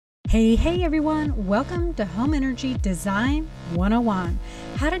Hey everyone, welcome to Home Energy Design 101,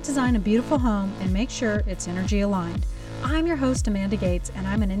 how to design a beautiful home and make sure it's energy aligned. I'm your host Amanda Gates, and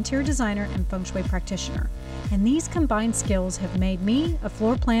I'm an interior designer and feng shui practitioner, and these combined skills have made me a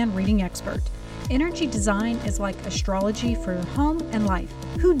floor plan reading expert. Energy design is like astrology for home and life.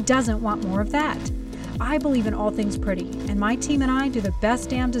 Who doesn't want more of that? I believe in all things pretty, and my team and I do the best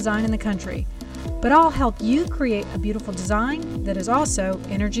damn design in the country. But I'll help you create a beautiful design that is also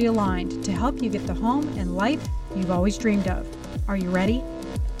energy aligned to help you get the home and life you've always dreamed of. Are you ready?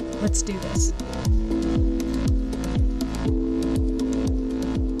 Let's do this.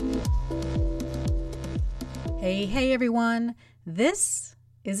 Hey everyone, this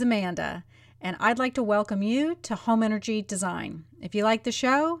is Amanda, and I'd like to welcome you to Home Energy Design. If you like the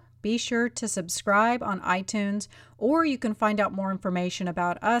show, be sure to subscribe on iTunes, or you can find out more information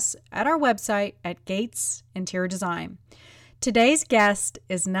about us at our website at Gates Interior Design. Today's guest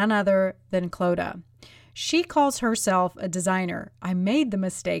is none other than Clodagh. She calls herself a designer. I made the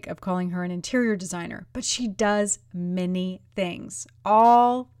mistake of calling her an interior designer, but she does many things,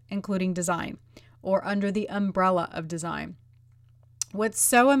 all including design, or under the umbrella of design. What's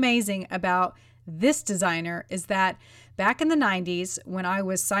so amazing about this designer is that back in the 90s, when I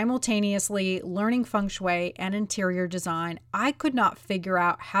was simultaneously learning feng shui and interior design, I could not figure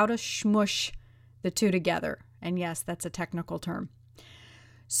out how to smush the two together. And yes, that's a technical term.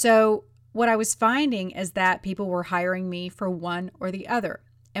 So what I was finding is that people were hiring me for one or the other.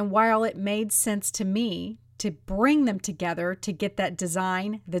 And while it made sense to me to bring them together to get that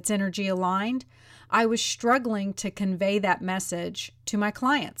design that's energy aligned, I was struggling to convey that message to my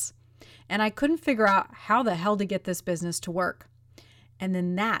clients. And I couldn't figure out how the hell to get this business to work. And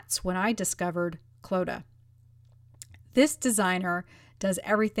then that's when I discovered Clodagh. This designer does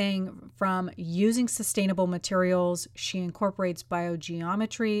everything from using sustainable materials. She incorporates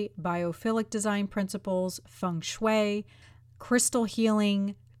biogeometry, biophilic design principles, feng shui, crystal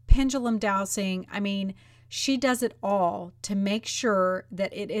healing, pendulum dowsing. I mean, she does it all to make sure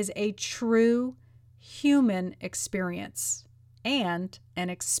that it is a true human experience. And an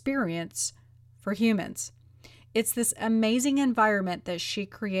experience for humans. It's this amazing environment that she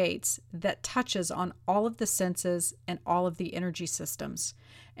creates that touches on all of the senses and all of the energy systems.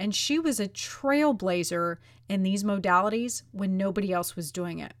 And she was a trailblazer in these modalities when nobody else was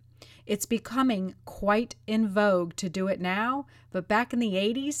doing it. It's becoming quite in vogue to do it now, but back in the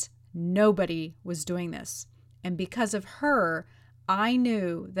 80s, nobody was doing this. And because of her, I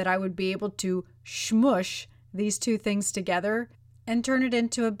knew that I would be able to smush these two things together and turn it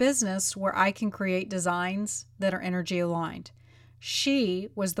into a business where I can create designs that are energy aligned. She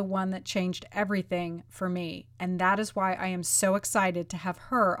was the one that changed everything for me, and that is why I am so excited to have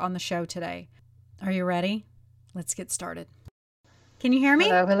her on the show today. Are you ready? Let's get started. Can you hear me?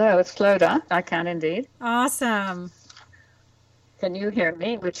 Hello, it's Clodagh. I can indeed. Awesome. Can you hear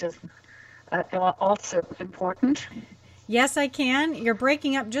me, which is also important? Yes, I can. You're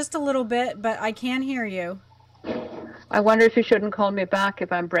breaking up just a little bit, but I can hear you. I wonder if you shouldn't call me back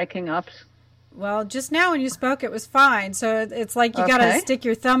if I'm breaking up. Well, just now when you spoke, it was fine. So it's like you got to stick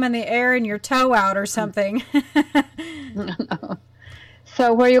your thumb in the air and your toe out or something. No.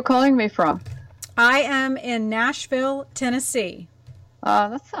 So where are you calling me from? I am in Nashville, Tennessee.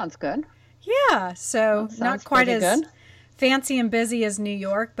 That sounds good. Yeah, so not quite as good. Fancy and busy as New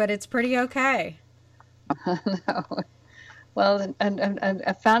York, but it's pretty okay. No. Well, and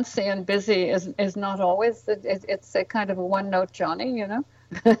fancy and busy is not always, it's a kind of a one-note Johnny, you know?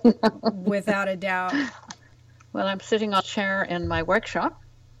 Without a doubt. Well, I'm sitting on a chair in my workshop,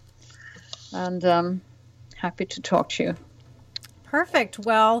 and happy to talk to you. Perfect.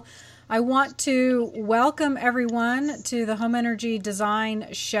 Well, I want to welcome everyone to the Home Energy Design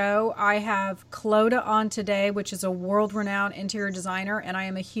Show. I have Clodagh on today, which is a world-renowned interior designer, and I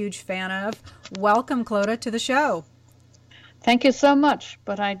am a huge fan of. Welcome, Clodagh, to the show. Thank you so much,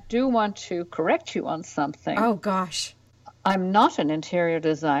 but I do want to correct you on something. Oh, gosh. I'm not an interior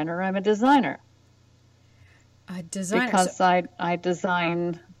designer. I'm a designer. A designer. Because I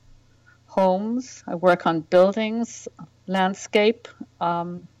design homes. I work on buildings, landscape,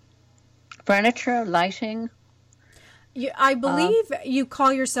 furniture, lighting. I believe you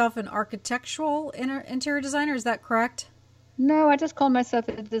call yourself an architectural interior designer. Is that correct? No, I just call myself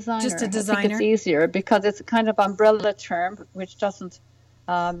a designer. Just a designer? I think it's easier because it's a kind of umbrella term which doesn't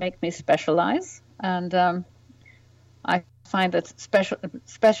make me specialize. And I find that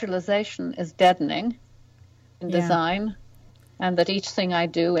specialization is deadening in design, and that each thing I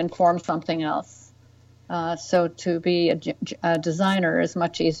do informs something else. So to be a designer is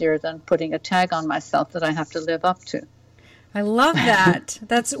much easier than putting a tag on myself that I have to live up to. I love that.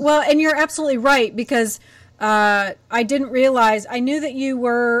 That's well, and you're absolutely right because I didn't realize, I knew that you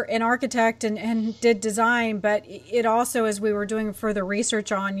were an architect and did design, but it also, as we were doing further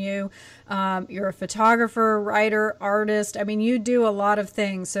research on you, you're a photographer, writer, artist. I mean, you do a lot of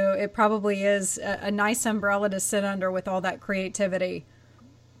things. So it probably is a nice umbrella to sit under with all that creativity.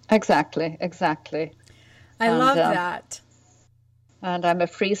 Exactly, exactly. I love that. And I'm a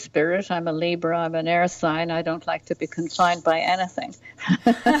free spirit. I'm a Libra. I'm an air sign. I don't like to be confined by anything.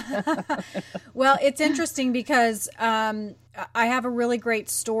 Well, it's interesting because I have a really great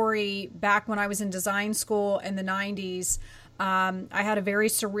story back when I was in design school in the 90s. I had a very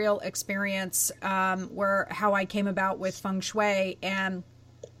surreal experience where how I came about with feng shui. And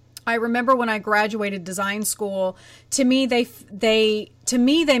I remember when I graduated design school, to me they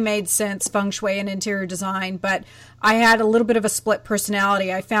made sense, feng shui and interior design, but I had a little bit of a split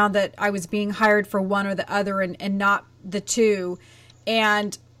personality. I found that I was being hired for one or the other and not the two.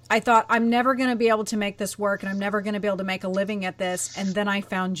 And I thought, I'm never going to be able to make this work, and I'm never going to be able to make a living at this. And then I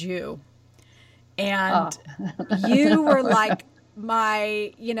found you. And you were like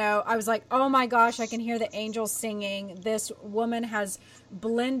I was like, oh my gosh, I can hear the angels singing. This woman has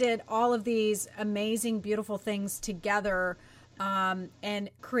blended all of these amazing, beautiful things together and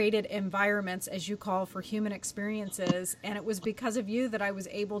created environments, as you call, for human experiences. And it was because of you that I was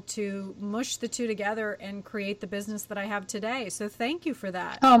able to mush the two together and create the business that I have today. So thank you for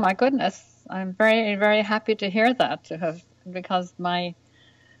that. Oh my goodness. I'm very, very happy to hear that, because my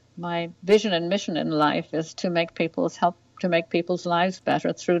vision and mission in life is to make people's lives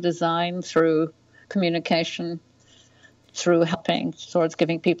better through design, through communication, through helping towards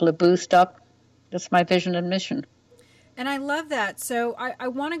giving people a boost up. That's my vision and mission. And I love that. So I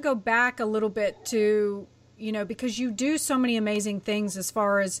want to go back a little bit to, because you do so many amazing things as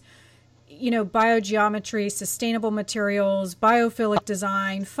far as, biogeometry, sustainable materials, biophilic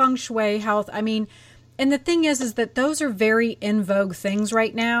design, feng shui, health. I mean, and the thing is that those are very in vogue things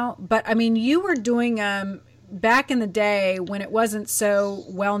right now. But I mean, you were doing back in the day when it wasn't so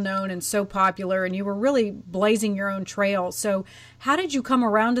well known and so popular, and you were really blazing your own trail. So how did you come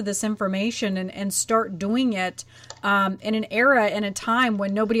around to this information and start doing it in an era and a time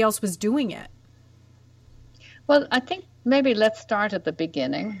when nobody else was doing it? Well, I think maybe let's start at the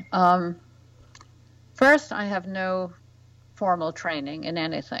beginning. First, I have no formal training in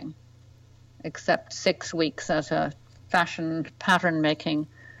anything except 6 weeks at a fashion pattern making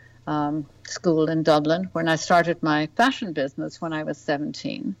school in Dublin, when I started my fashion business when I was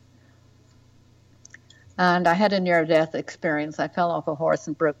 17. And I had a near-death experience. I fell off a horse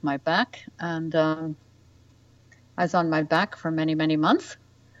and broke my back, and I was on my back for many, many months.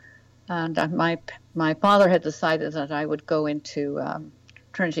 And my father had decided that I would go into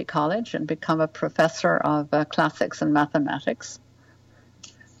Trinity College and become a professor of classics and mathematics,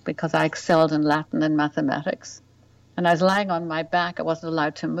 because I excelled in Latin and mathematics. And I was lying on my back. I wasn't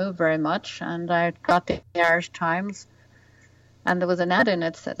allowed to move very much. And I got the Irish Times, and there was an ad in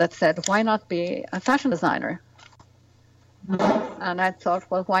it that said, why not be a fashion designer? And I thought,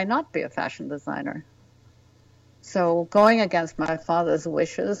 well, why not be a fashion designer? So going against my father's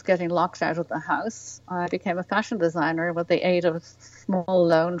wishes, getting locked out of the house, I became a fashion designer with the aid of a small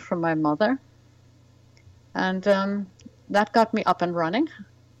loan from my mother. And that got me up and running.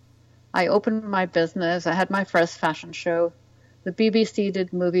 I opened my business. I had my first fashion show. The BBC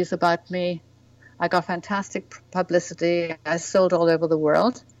did movies about me. I got fantastic publicity. I sold all over the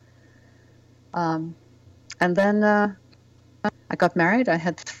world. And then I got married. I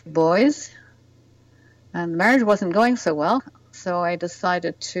had 3 boys. And marriage wasn't going so well. So I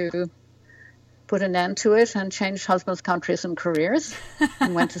decided to put an end to it and change husbands, countries, and careers,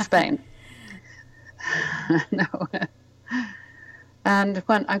 and went to Spain. No. And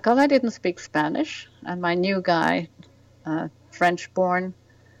because I didn't speak Spanish, and my new guy, French-born,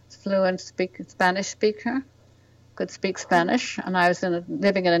 fluent Spanish speaker, could speak Spanish, and I was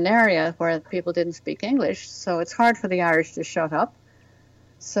living in an area where people didn't speak English, so it's hard for the Irish to shut up.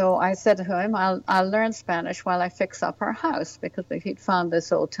 So I said to him, I'll learn Spanish while I fix up our house, because he'd found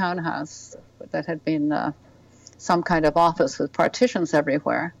this old townhouse that had been some kind of office with partitions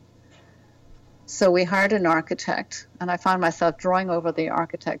everywhere. So we hired an architect, and I found myself drawing over the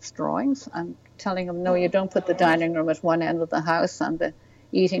architect's drawings and telling him, no, you don't put the dining room at one end of the house, and the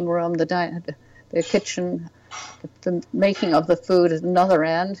eating room, the kitchen, the making of the food at another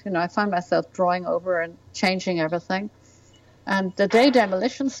end. I found myself drawing over and changing everything. And the day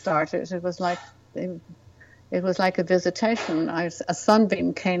demolition started, it was like a visitation. A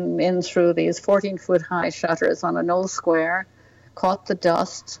sunbeam came in through these 14-foot high shutters on an old square, caught the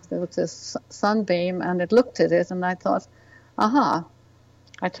dust. There was this sunbeam, and it looked at it, and I thought, aha,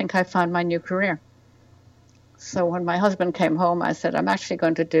 I think I found my new career. So when my husband came home, I said, I'm actually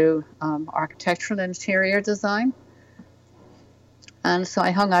going to do architectural interior design. And so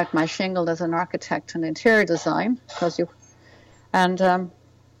I hung out my shingle as an architect in interior design, and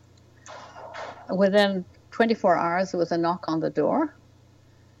within 24 hours, there was a knock on the door.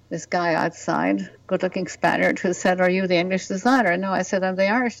 This guy outside, good-looking Spaniard, who said, are you the English designer? No, I said, I'm the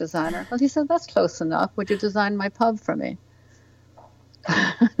Irish designer. Well, he said, that's close enough. Would you design my pub for me?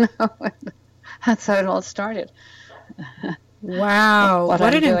 No, that's how it all started. Wow,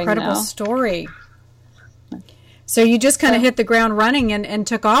 what an incredible story. So you just kind of hit the ground running and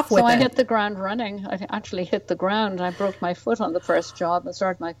took off with it. So I hit the ground running. I actually hit the ground. I broke my foot on the first job and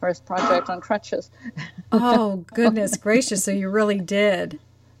started my first project on crutches. Oh, goodness gracious. So you really did.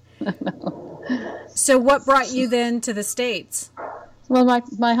 No. So what brought you then to the States? Well,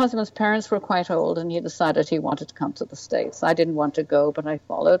 my husband's parents were quite old, and he decided he wanted to come to the States. I didn't want to go, but I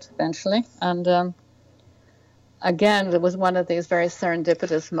followed eventually. And again, it was one of these very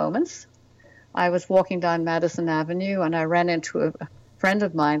serendipitous moments. I was walking down Madison Avenue, and I ran into a friend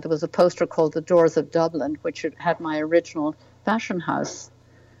of mine. There was a poster called The Doors of Dublin, which had my original fashion house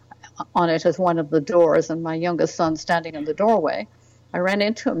on it as one of the doors, and my youngest son standing in the doorway. I ran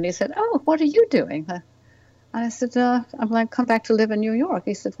into him, and he said, oh, what are you doing? I said, I'm going to come back to live in New York.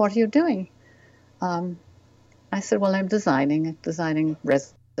 He said, what are you doing? I said, well, I'm designing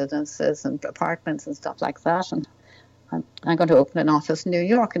residences and apartments and stuff like that, and I'm going to open an office in New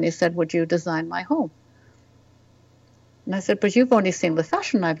York. And he said, would you design my home? And I said, but you've only seen the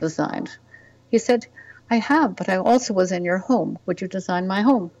fashion I've designed. He said, I have, but I also was in your home. Would you design my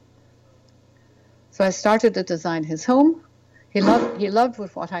home? So I started to design his home. He loved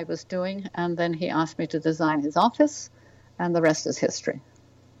with what I was doing, and then he asked me to design his office, and the rest is history.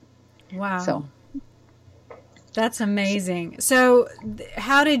 Wow. So that's amazing. So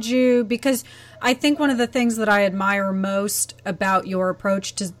how did you, because I think one of the things that I admire most about your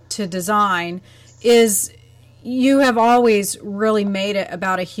approach to design is you have always really made it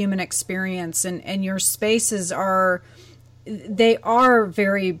about a human experience, and your spaces are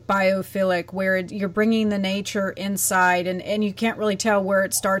very biophilic, where you're bringing the nature inside, and you can't really tell where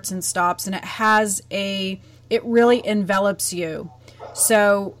it starts and stops, and it really envelops you.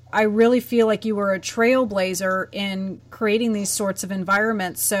 So I really feel like you were a trailblazer in creating these sorts of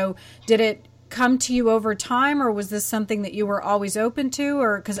environments. So did it come to you over time, or was this something that you were always open to?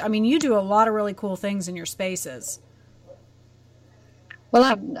 Or, because I mean, you do a lot of really cool things in your spaces.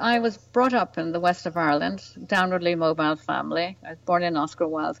 Well, I was brought up in the west of Ireland, downwardly mobile family. I was born in Oscar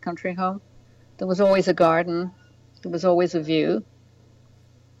Wilde's country home. There was always a garden. There was always a view.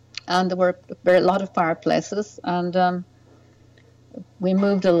 And there were a lot of fireplaces. And we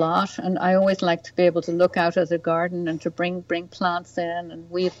moved a lot. And I always liked to be able to look out at the garden and to bring plants in and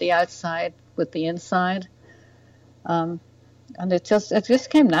weave the outside with the inside. And it just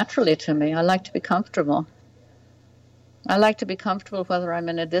came naturally to me. I like to be comfortable. I like to be comfortable whether I'm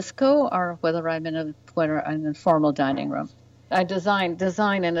in a disco or whether I'm in a formal dining room. I design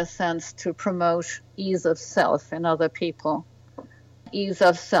in a sense to promote ease of self in other people. Ease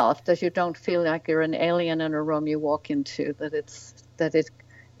of self, that you don't feel like you're an alien in a room you walk into, that it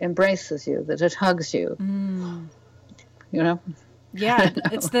embraces you, that it hugs you. You know? Yeah,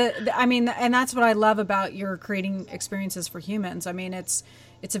 it's and that's what I love about your creating experiences for humans. I mean, it's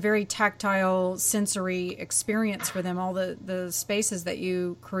a very tactile, sensory experience for them, all the spaces that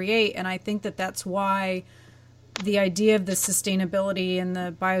you create. And I think that that's why the idea of the sustainability and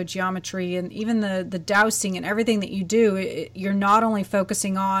the biogeometry and even the dowsing and everything that you do, you're not only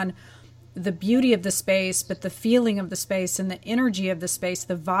focusing on the beauty of the space, but the feeling of the space and the energy of the space,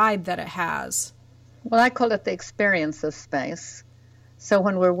 the vibe that it has. Well, I call it the experience of space. So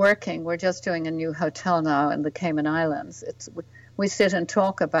when we're working, we're just doing a new hotel now in the Cayman Islands. We sit and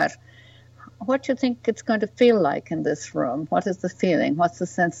talk about what you think it's going to feel like in this room. What is the feeling? What's the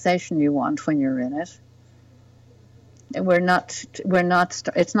sensation you want when you're in it? And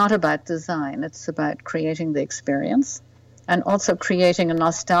it's not about design. It's about creating the experience and also creating a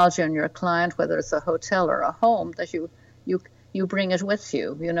nostalgia in your client, whether it's a hotel or a home, that you bring it with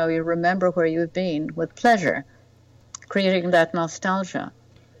you. You know, you remember where you've been with pleasure, creating that nostalgia.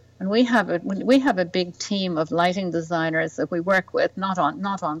 And we have a big team of lighting designers that we work with, not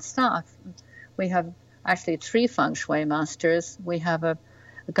on staff. We have actually 3 feng shui masters. We have a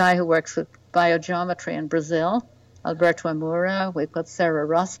guy who works with biogeometry in Brazil, Alberto Amura. We've got Sarah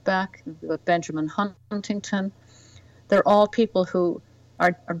Rosbach. We've got Benjamin Huntington. They're all people who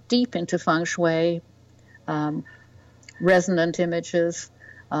are deep into feng shui, resonant images,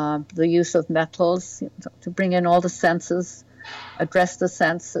 the use of metals to bring in all the senses, address the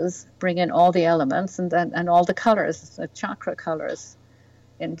senses, bring in all the elements and all the colors, the chakra colors,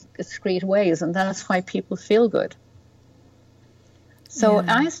 in discrete ways, and that's why people feel good. So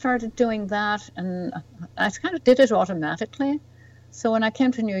I started doing that, and I kind of did it automatically. So when I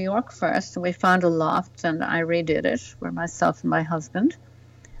came to New York first, we found a loft, and I redid it for myself and my husband.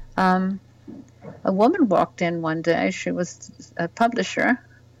 A woman walked in one day. She was a publisher,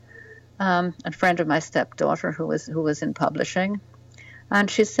 a friend of my stepdaughter who was in publishing,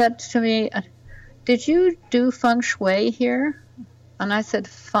 and she said to me, "Did you do feng shui here?" And I said,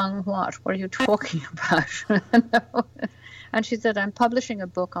 "Feng what? What are you talking about?" No. And she said, "I'm publishing a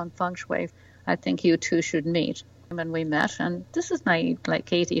book on feng shui. I think you two should meet." And we met, and this is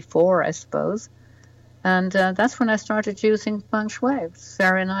like 84, I suppose. And that's when I started using feng shui.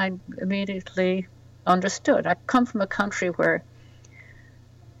 Sarah and I immediately understood. I come from a country where,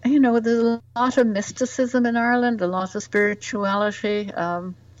 there's a lot of mysticism in Ireland, a lot of spirituality,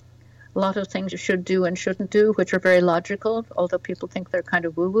 a lot of things you should do and shouldn't do, which are very logical, although people think they're kind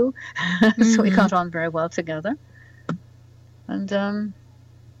of woo-woo. So we got on very well together. And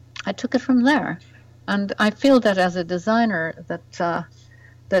I took it from there. And I feel that as a designer that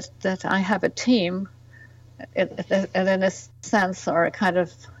I have a team, in a sense, or a kind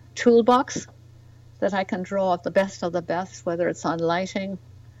of toolbox that I can draw the best of the best, whether it's on lighting,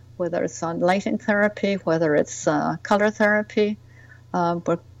 whether it's on lighting therapy, whether it's color therapy.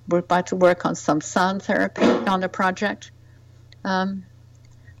 We're about to work on some sound therapy on the project.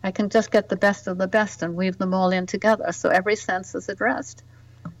 I can just get the best of the best and weave them all in together, so every sense is addressed.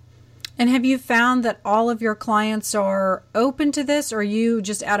 And have you found that all of your clients are open to this, or are you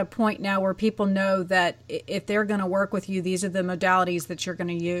just at a point now where people know that if they're going to work with you, these are the modalities that you're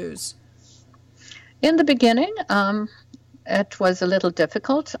going to use? In the beginning, it was a little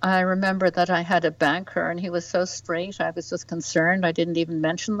difficult. I remember that I had a banker, and he was so straight, I was just concerned. I didn't even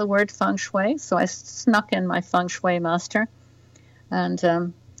mention the word feng shui, so I snuck in my feng shui master.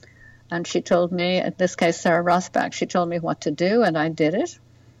 And she told me, in this case, Sarah Rosbach, she told me what to do, and I did it.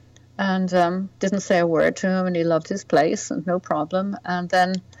 And didn't say a word to him, and he loved his place, and no problem. And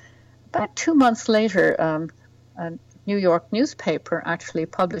then about 2 months later, a New York newspaper actually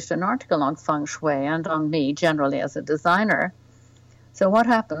published an article on feng shui and on me generally as a designer. So what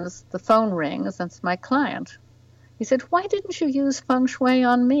happens? The phone rings, and it's my client. He said, "Why didn't you use feng shui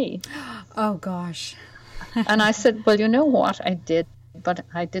on me?" Oh, gosh. And I said, "Well, you know what? I did, but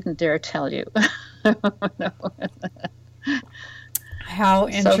I didn't dare tell you." No. How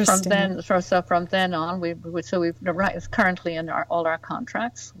interesting. So from then on, we've currently in all our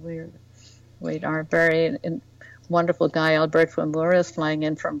contracts. We are very wonderful guy Alberto Amura is flying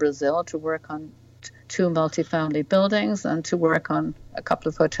in from Brazil to work on 2 multifamily buildings and to work on a couple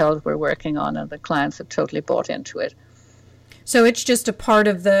of hotels we're working on, and the clients have totally bought into it. So it's just a part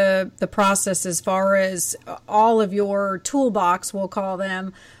of the process, as far as all of your toolbox, we'll call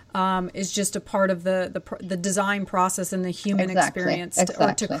them, is just a part of the design process and the human experience,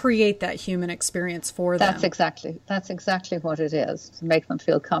 or to create that human experience for them. That's exactly what it is, to make them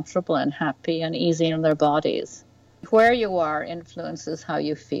feel comfortable and happy and easy in their bodies. Where you are influences how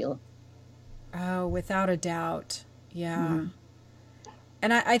you feel. Oh, without a doubt. Yeah. Mm-hmm.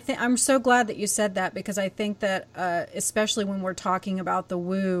 And I think I'm so glad that you said that, because I think that especially when we're talking about the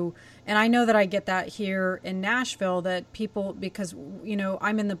woo, and I know that I get that here in Nashville, that people, because,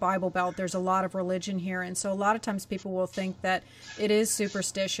 I'm in the Bible Belt, there's a lot of religion here. And so a lot of times people will think that it is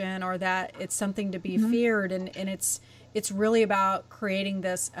superstition or that it's something to be feared. And it's really about creating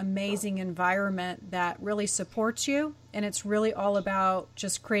this amazing environment that really supports you. And it's really all about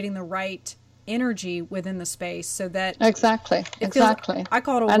just creating the right energy within the space, so that exactly. I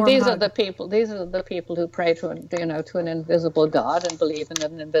call it a warm hug. And these are the people who pray to an invisible God and believe in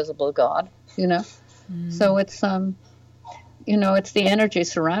an invisible God. So it's it's the energy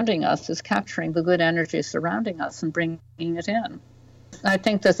surrounding us, is capturing the good energy surrounding us and bringing it in. I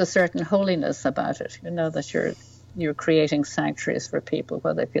think there's a certain holiness about it. That you're creating sanctuaries for people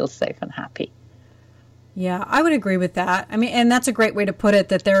where they feel safe and happy. Yeah, I would agree with that. I mean, and that's a great way to put it,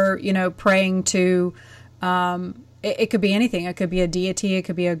 that they're, praying to, it could be anything. It could be a deity. It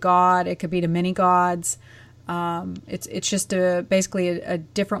could be a god. It could be to many gods. It's just basically a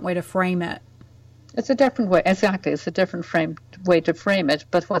different way to frame it. It's a different way. Exactly. It's a different way to frame it.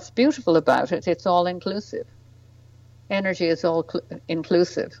 But what's beautiful about it, it's all inclusive. Energy is all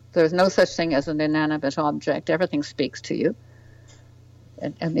inclusive. There's no such thing as an inanimate object. Everything speaks to you.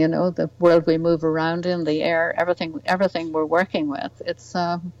 And the world we move around in, the air, everything we're working with,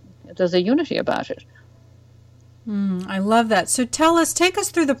 there's a unity about it. I love that. So take us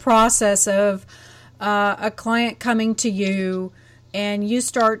through the process of a client coming to you and you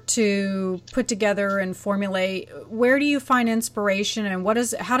start to put together and formulate, where do you find inspiration, and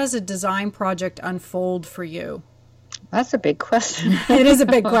how does a design project unfold for you? That's a big question. It is a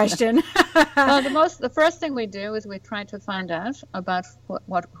big question. Well, the first thing we do is we try to find out about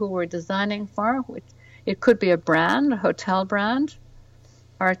who we're designing for. It could be a brand, a hotel brand,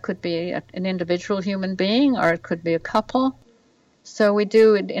 or it could be an individual human being, or it could be a couple. So we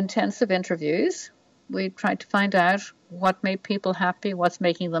do intensive interviews. We try to find out what made people happy, what's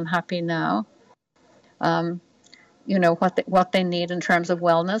making them happy now. What they need in terms of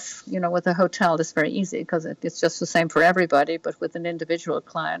wellness. With a hotel, it's very easy because it's just the same for everybody. But with an individual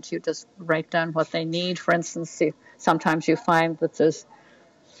client, you just write down what they need. For instance, sometimes you find that there's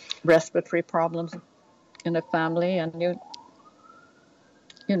respiratory problems in a family, and you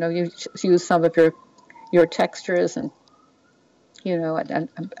use some of your textures, and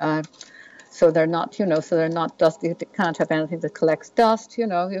so they're not dusty. You can't have anything that collects dust.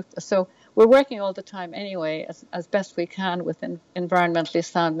 So we're working all the time anyway, as best we can with environmentally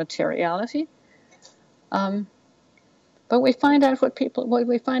sound materiality. But we find out what people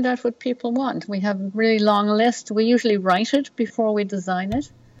want. We have a really long list. We usually write it before we design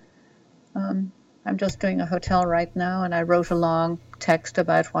it. I'm just doing a hotel right now, and I wrote a long text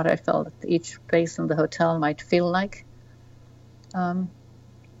about what I felt each space in the hotel might feel like.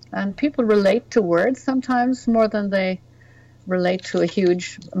 And people relate to words sometimes more than they relate to a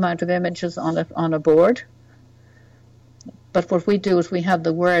huge amount of images on a board. But what we do is we have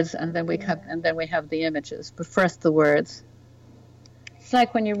the words, and then we have the images. But first the words. It's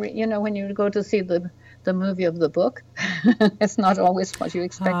like when when you go to see the movie of the book, it's not always what you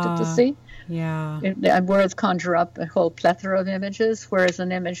expected to see. Yeah. Words conjure up a whole plethora of images, whereas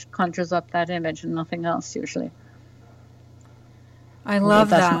an image conjures up that image and nothing else usually. I love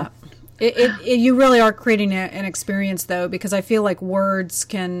that. You really are creating an experience, though, because I feel like words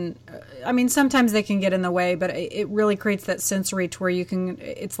can, sometimes they can get in the way, but it really creates that sensory to where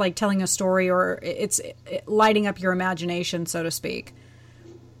it's like telling a story, or it's lighting up your imagination, so to speak.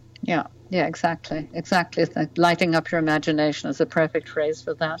 Yeah, exactly. It's like lighting up your imagination is a perfect phrase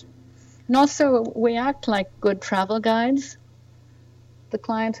for that. And also, we act like good travel guides. The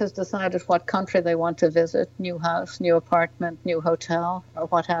client has decided what country they want to visit, new house, new apartment, new hotel, or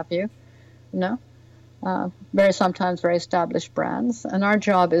what have you. Sometimes very established brands. And our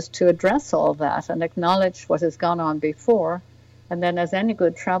job is to address all that and acknowledge what has gone on before. And then, as any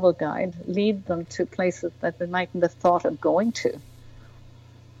good travel guide, lead them to places that they mightn't have thought of going to.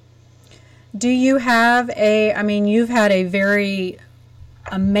 Do you have you've had a very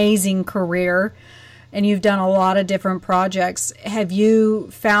amazing career, and you've done a lot of different projects. Have you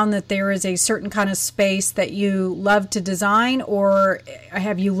found that there is a certain kind of space that you love to design, or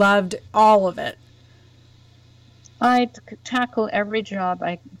have you loved all of it? I tackle every job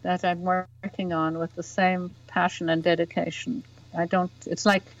that I'm working on with the same passion and dedication. I don't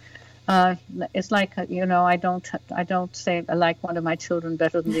say I like one of my children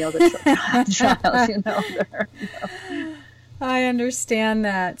better than the other child. I understand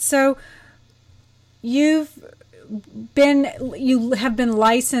that. So you have been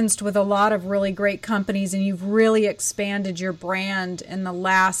licensed with a lot of really great companies, and you've really expanded your brand in the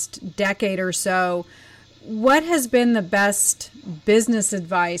last decade or so. What has been the best business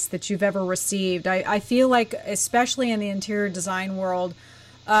advice that you've ever received? I feel like, especially in the interior design world,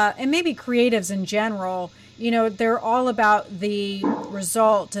 and maybe creatives in general, they're all about the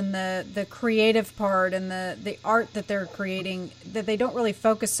result and the creative part and the art that they're creating, that they don't really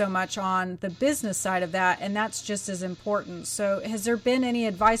focus so much on the business side of that, and that's just as important. So has there been any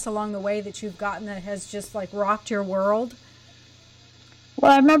advice along the way that you've gotten that has just like rocked your world?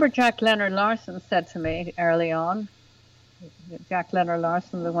 Well, I remember Jack Leonard Larson said to me early on, Jack Leonard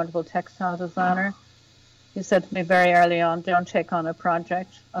Larson, the wonderful textile designer, he said to me very early on, don't take on a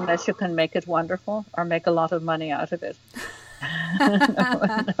project unless you can make it wonderful or make a lot of money out of it.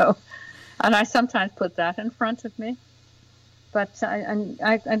 No. And I sometimes put that in front of me. But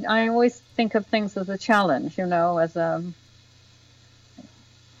I always think of things as a challenge, it's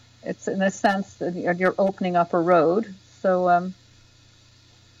in a sense that you're opening up a road. So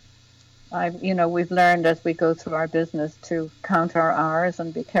we've learned as we go through our business to count our hours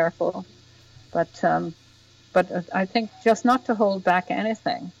and be careful. But I think just not to hold back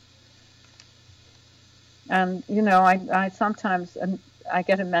anything. And, I sometimes I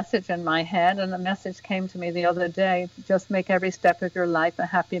get a message in my head, and the message came to me the other day, just make every step of your life a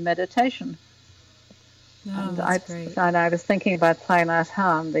happy meditation. Oh, that's great. And I was thinking about Thich Nhat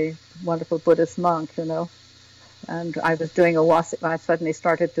Hanh, the wonderful Buddhist monk, And I was doing I suddenly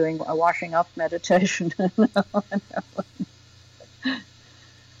started doing a washing up meditation.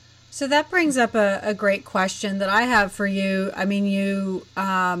 So that brings up a great question that I have for you. I mean,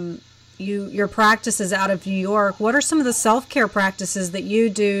 your practice is out of New York. What are some of the self-care practices that you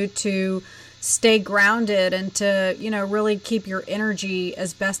do to stay grounded and to, really keep your energy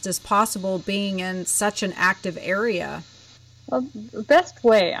as best as possible being in such an active area? Well, the best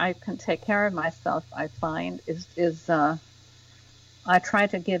way I can take care of myself, I find, is I try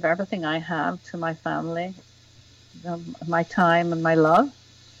to give everything I have to my family, my time and my love,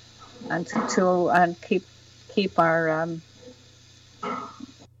 and keep our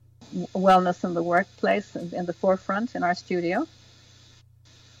wellness in the workplace in the forefront in our studio.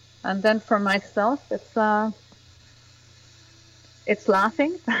 And then for myself, it's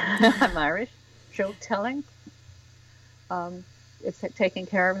laughing. I'm Irish. Joke telling. It's taking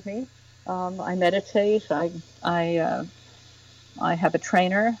care of me. I meditate. I have a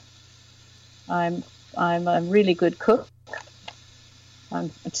trainer. I'm a really good cook. I'm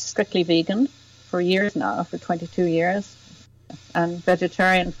strictly vegan for years now, for 22 years, and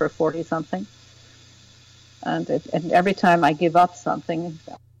vegetarian for 40 something. And every time I give up something,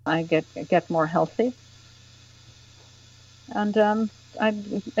 I get more healthy. And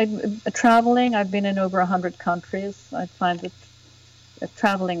I'm traveling. I've been in over 100 countries. I find that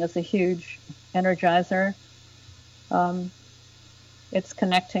traveling is a huge energizer. It's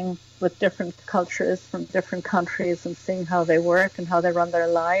connecting with different cultures from different countries and seeing how they work and how they run their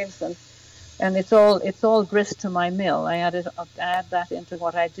lives, and it's all grist to my mill. I add that into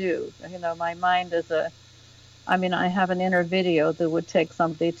what I do. My mind is I have an inner video that would take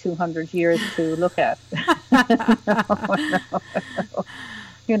somebody 200 years to look at.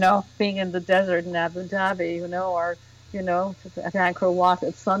 Being in the desert in Abu Dhabi, or at Angkor Wat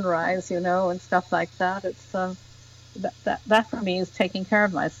at sunrise, and stuff like that. It's that for me is taking care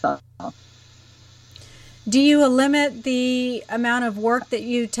of myself. Do you limit the amount of work that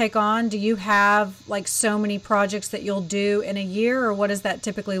you take on? Do you have like so many projects that you'll do in a year, or what does that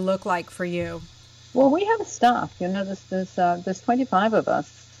typically look like for you? Well, we have staff. There's 25 of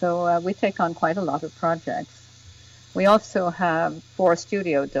us, so we take on quite a lot of projects. We also have 4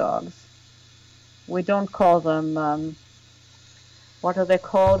 studio dogs. We don't call them what are they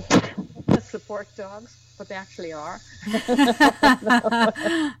called? Support dogs. But they actually are.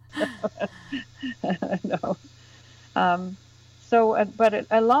 No. But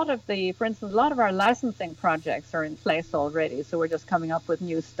a lot of for instance, a lot of our licensing projects are in place already. So we're just coming up with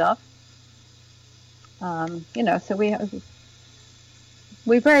new stuff. So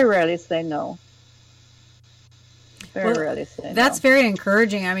we very rarely say no. Rarely say no. That's very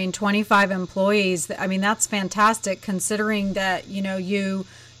encouraging. I mean, 25 employees. I mean, that's fantastic considering that, you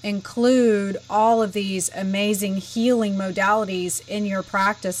include all of these amazing healing modalities in your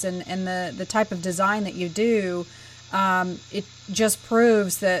practice and the type of design that you do. It just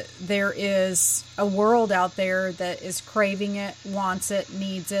proves that there is a world out there that is craving it, wants it,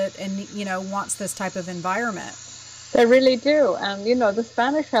 needs it, and, wants this type of environment. They really do. And, the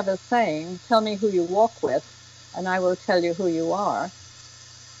Spanish have a saying, tell me who you walk with, and I will tell you who you are.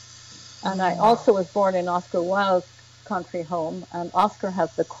 And I also was born in Oscar Wilde's country home, and Oscar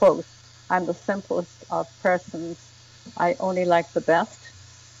has the quote, I'm the simplest of persons, I only like the best.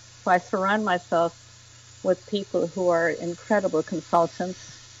 So I surround myself with people who are incredible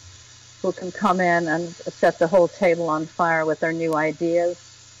consultants who can come in and set the whole table on fire with their new ideas.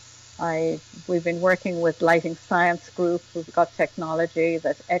 We've been working with Lighting Science Group, who've got technology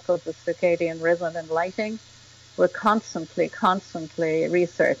that echoes the circadian rhythm in lighting. We're constantly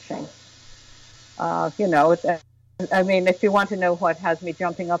researching. If you want to know what has me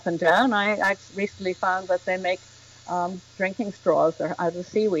jumping up and down, I recently found that they make drinking straws out of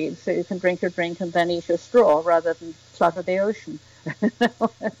seaweed, so you can drink your drink and then eat your straw rather than clutter the ocean.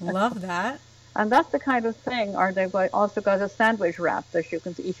 Love that. And that's the kind of thing. Or they've also got a sandwich wrap that you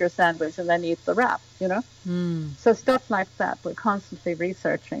can eat your sandwich and then eat the wrap, So stuff like that, we're constantly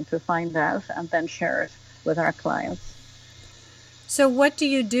researching to find out and then share it with our clients. So what do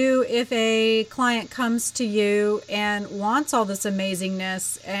you do if a client comes to you and wants all this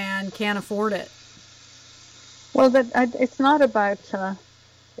amazingness and can't afford it? Well, it's not about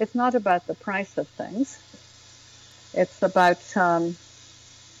the price of things. It's about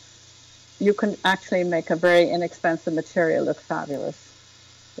you can actually make a very inexpensive material look fabulous.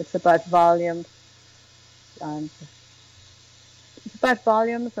 It's about volume. It's about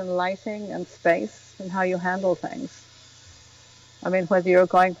volumes and lighting and space and how you handle things. I mean, whether you're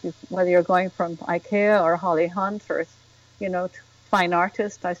going from IKEA or Holly Hunt or, fine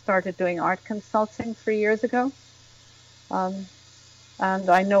artist. I started doing art consulting 3 years ago. And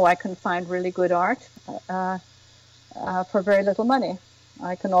I know I can find really good art for very little money.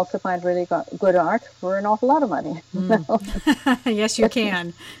 I can also find really good art for an awful lot of money. Yes, you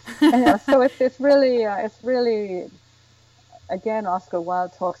can. Yeah, so it's really again, Oscar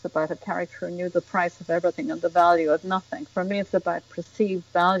Wilde talks about a character who knew the price of everything and the value of nothing. For me, it's about perceived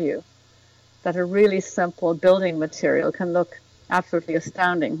value, that a really simple building material can look absolutely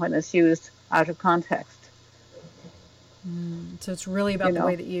astounding when it's used out of context. So it's really about the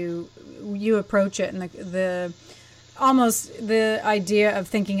way that you approach it, and the almost the idea of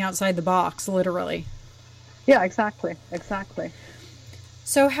thinking outside the box, literally. Yeah, exactly.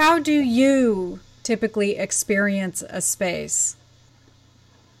 So how do you typically experience a space?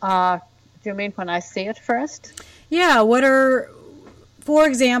 Do you mean when I see it first? Yeah, for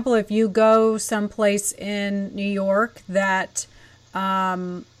example, if you go someplace in New York that,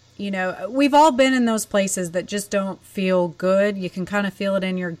 we've all been in those places that just don't feel good. You can kind of feel it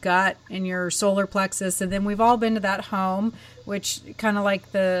in your gut, in your solar plexus. And then we've all been to that home, which kind of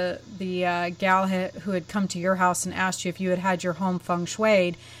like the gal who had come to your house and asked you if you had your home feng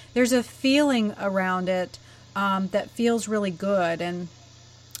shuied. There's a feeling around it that feels really good. And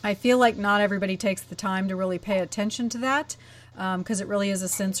I feel like not everybody takes the time to really pay attention to that because it really is a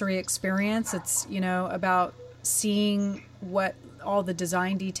sensory experience. It's, about seeing what all the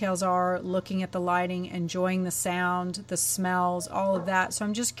design details are, looking at the lighting, enjoying the sound, the smells, all of that. So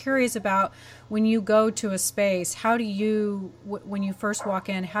I'm just curious about when you go to a space, how do you, when you first walk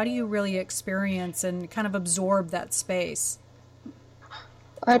in, how do you really experience and kind of absorb that space?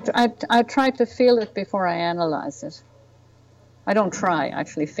 I try to feel it before I analyze it. I don't try,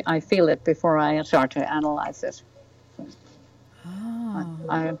 actually. I feel it before I start to analyze it.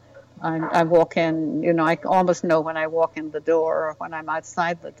 Oh. I walk in, I almost know when I walk in the door or when I'm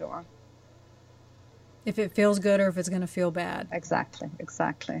outside the door. If it feels good or if it's going to feel bad. Exactly.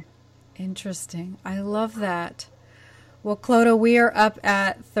 Interesting. I love that. Well, Clodagh, we are up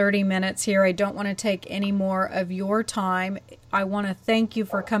at 30 minutes here. I don't want to take any more of your time. I want to thank you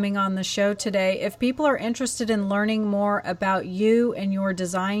for coming on the show today. If people are interested in learning more about you and your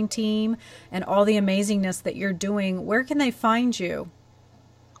design team and all the amazingness that you're doing, where can they find you?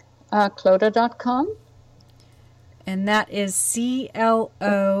 Clodagh.com. And that is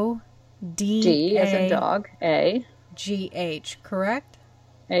CLODA. D as in dog, A. GH, correct?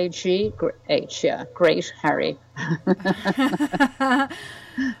 AGH, yeah. Great, Harry.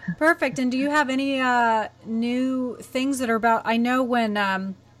 Perfect. And do you have any new things that are about? I know when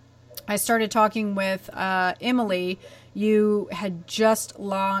I started talking with Emily, you had just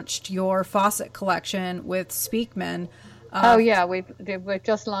launched your faucet collection with Speakman. Yeah, we've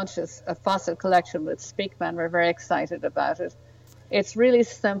just launched a faucet collection with Speakman. We're very excited about it. It's really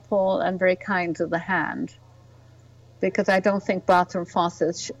simple and very kind to the hand, because I don't think bathroom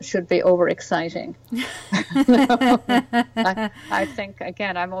faucets should be overexciting. I think,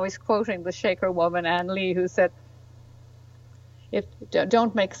 again, I'm always quoting the Shaker woman, Anne Lee, who said,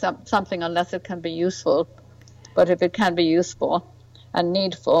 don't make something unless it can be useful, but if it can be useful and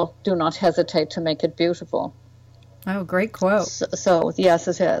needful, do not hesitate to make it beautiful. Oh, great quote. So yes,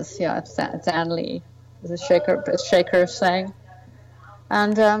 it is. Yeah, it's Anne Lee. It's a Shaker saying.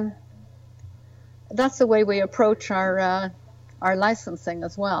 And that's the way we approach our licensing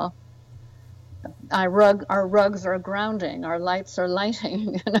as well. Our rugs are grounding, our lights are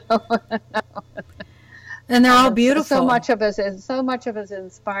lighting, And they're all beautiful. So much of it is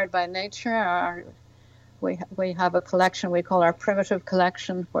inspired by nature. We have a collection we call our primitive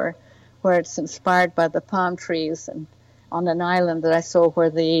collection, where it's inspired by the palm trees and on an island that I saw where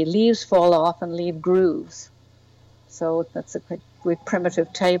the leaves fall off and leave grooves. So that's with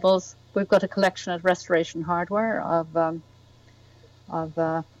primitive tables. We've got a collection at Restoration Hardware of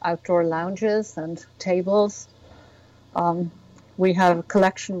outdoor lounges and tables. We have a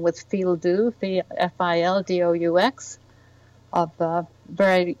collection with Fildous, Fildous, of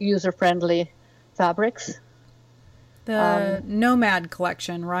very user-friendly fabrics. The Nomad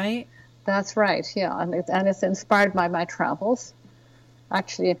collection, right? That's right, yeah, and it's inspired by my travels.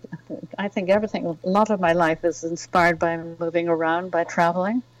 Actually, I think a lot of my life is inspired by moving around, by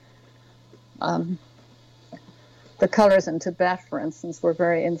traveling. The colors in Tibet, for instance, were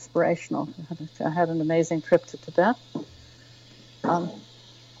very inspirational. I had an amazing trip to Tibet.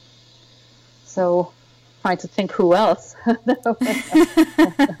 So, trying to think who else.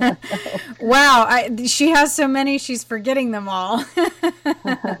 Wow, she has so many, she's forgetting them all.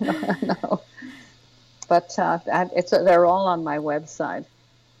 No. But they're all on my website.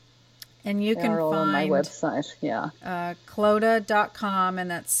 And you can all find on my website, yeah. Clodagh.com, and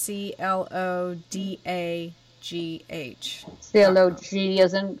that's CLODA.com. CLOG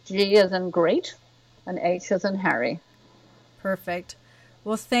as in G as in great, and H as in Harry. Perfect.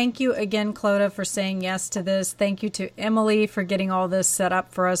 Well, thank you again, Clodagh, for saying yes to this. Thank you to Emily for getting all this set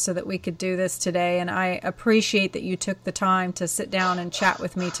up for us so that we could do this today. And I appreciate that you took the time to sit down and chat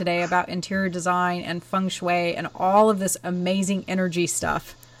with me today about interior design and feng shui and all of this amazing energy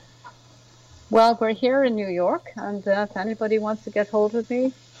stuff. Well, we're here in New York, and if anybody wants to get hold of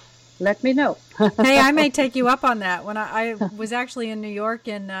me, let me know. Hey, I may take you up on that. When I was actually in New York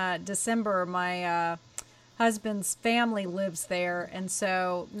in December, my husband's family lives there, and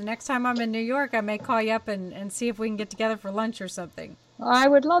so the next time I'm in New York, I may call you up and see if we can get together for lunch or something. I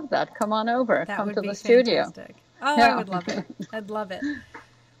would love that. Come on over. That Come would to be the fantastic. studio. Oh, yeah. I would love it. I'd love it.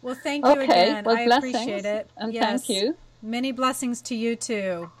 Well, thank you again. Well, I appreciate it. And yes. Thank you. Many blessings to you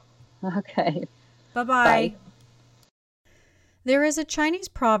too. Okay. Bye-bye. Bye. There is a Chinese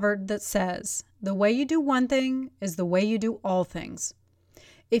proverb that says, "The way you do one thing is the way you do all things."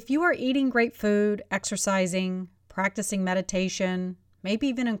 If you are eating great food, exercising, practicing meditation, maybe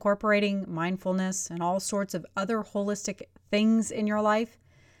even incorporating mindfulness and all sorts of other holistic things in your life,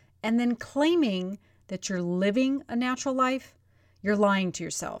 and then claiming that you're living a natural life, you're lying to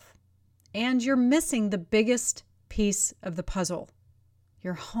yourself. And you're missing the biggest piece of the puzzle,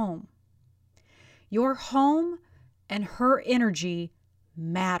 your home. Your home and her energy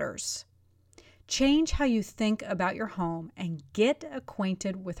matters. Change how you think about your home and get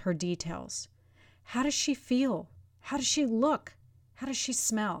acquainted with her details. How does she feel? How does she look? How does she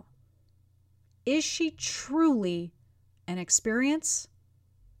smell? Is she truly an experience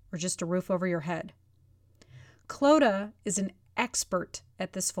or just a roof over your head? Clodagh is an expert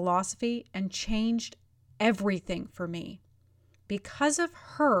at this philosophy and changed everything for me. Because of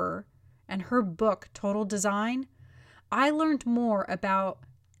her and her book, Total Design, I learned more about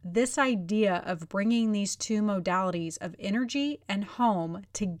this idea of bringing these two modalities of energy and home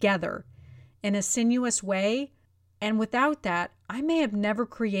together in a sinuous way. And without that, I may have never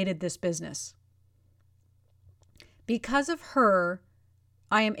created this business. Because of her,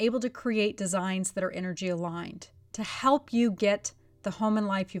 I am able to create designs that are energy aligned to help you get the home and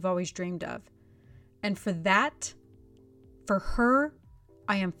life you've always dreamed of. And for that, for her,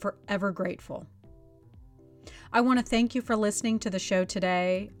 I am forever grateful. I want to thank you for listening to the show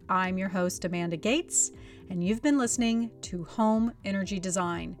today. I'm your host, Amanda Gates, and you've been listening to Home Energy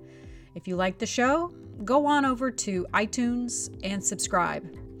Design. If you like the show, go on over to iTunes and subscribe.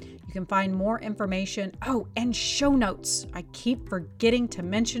 You can find more information. Oh, and show notes. I keep forgetting to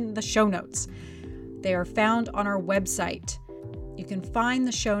mention the show notes. They are found on our website. You can find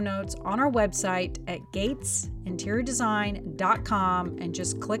the show notes on our website at gatesinteriordesign.com and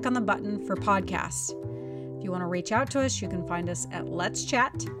just click on the button for podcasts. If you want to reach out to us, you can find us at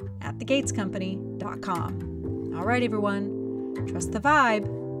letschat@thegatescompany.com. All right, everyone, trust the vibe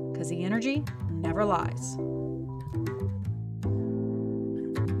because the energy never lies.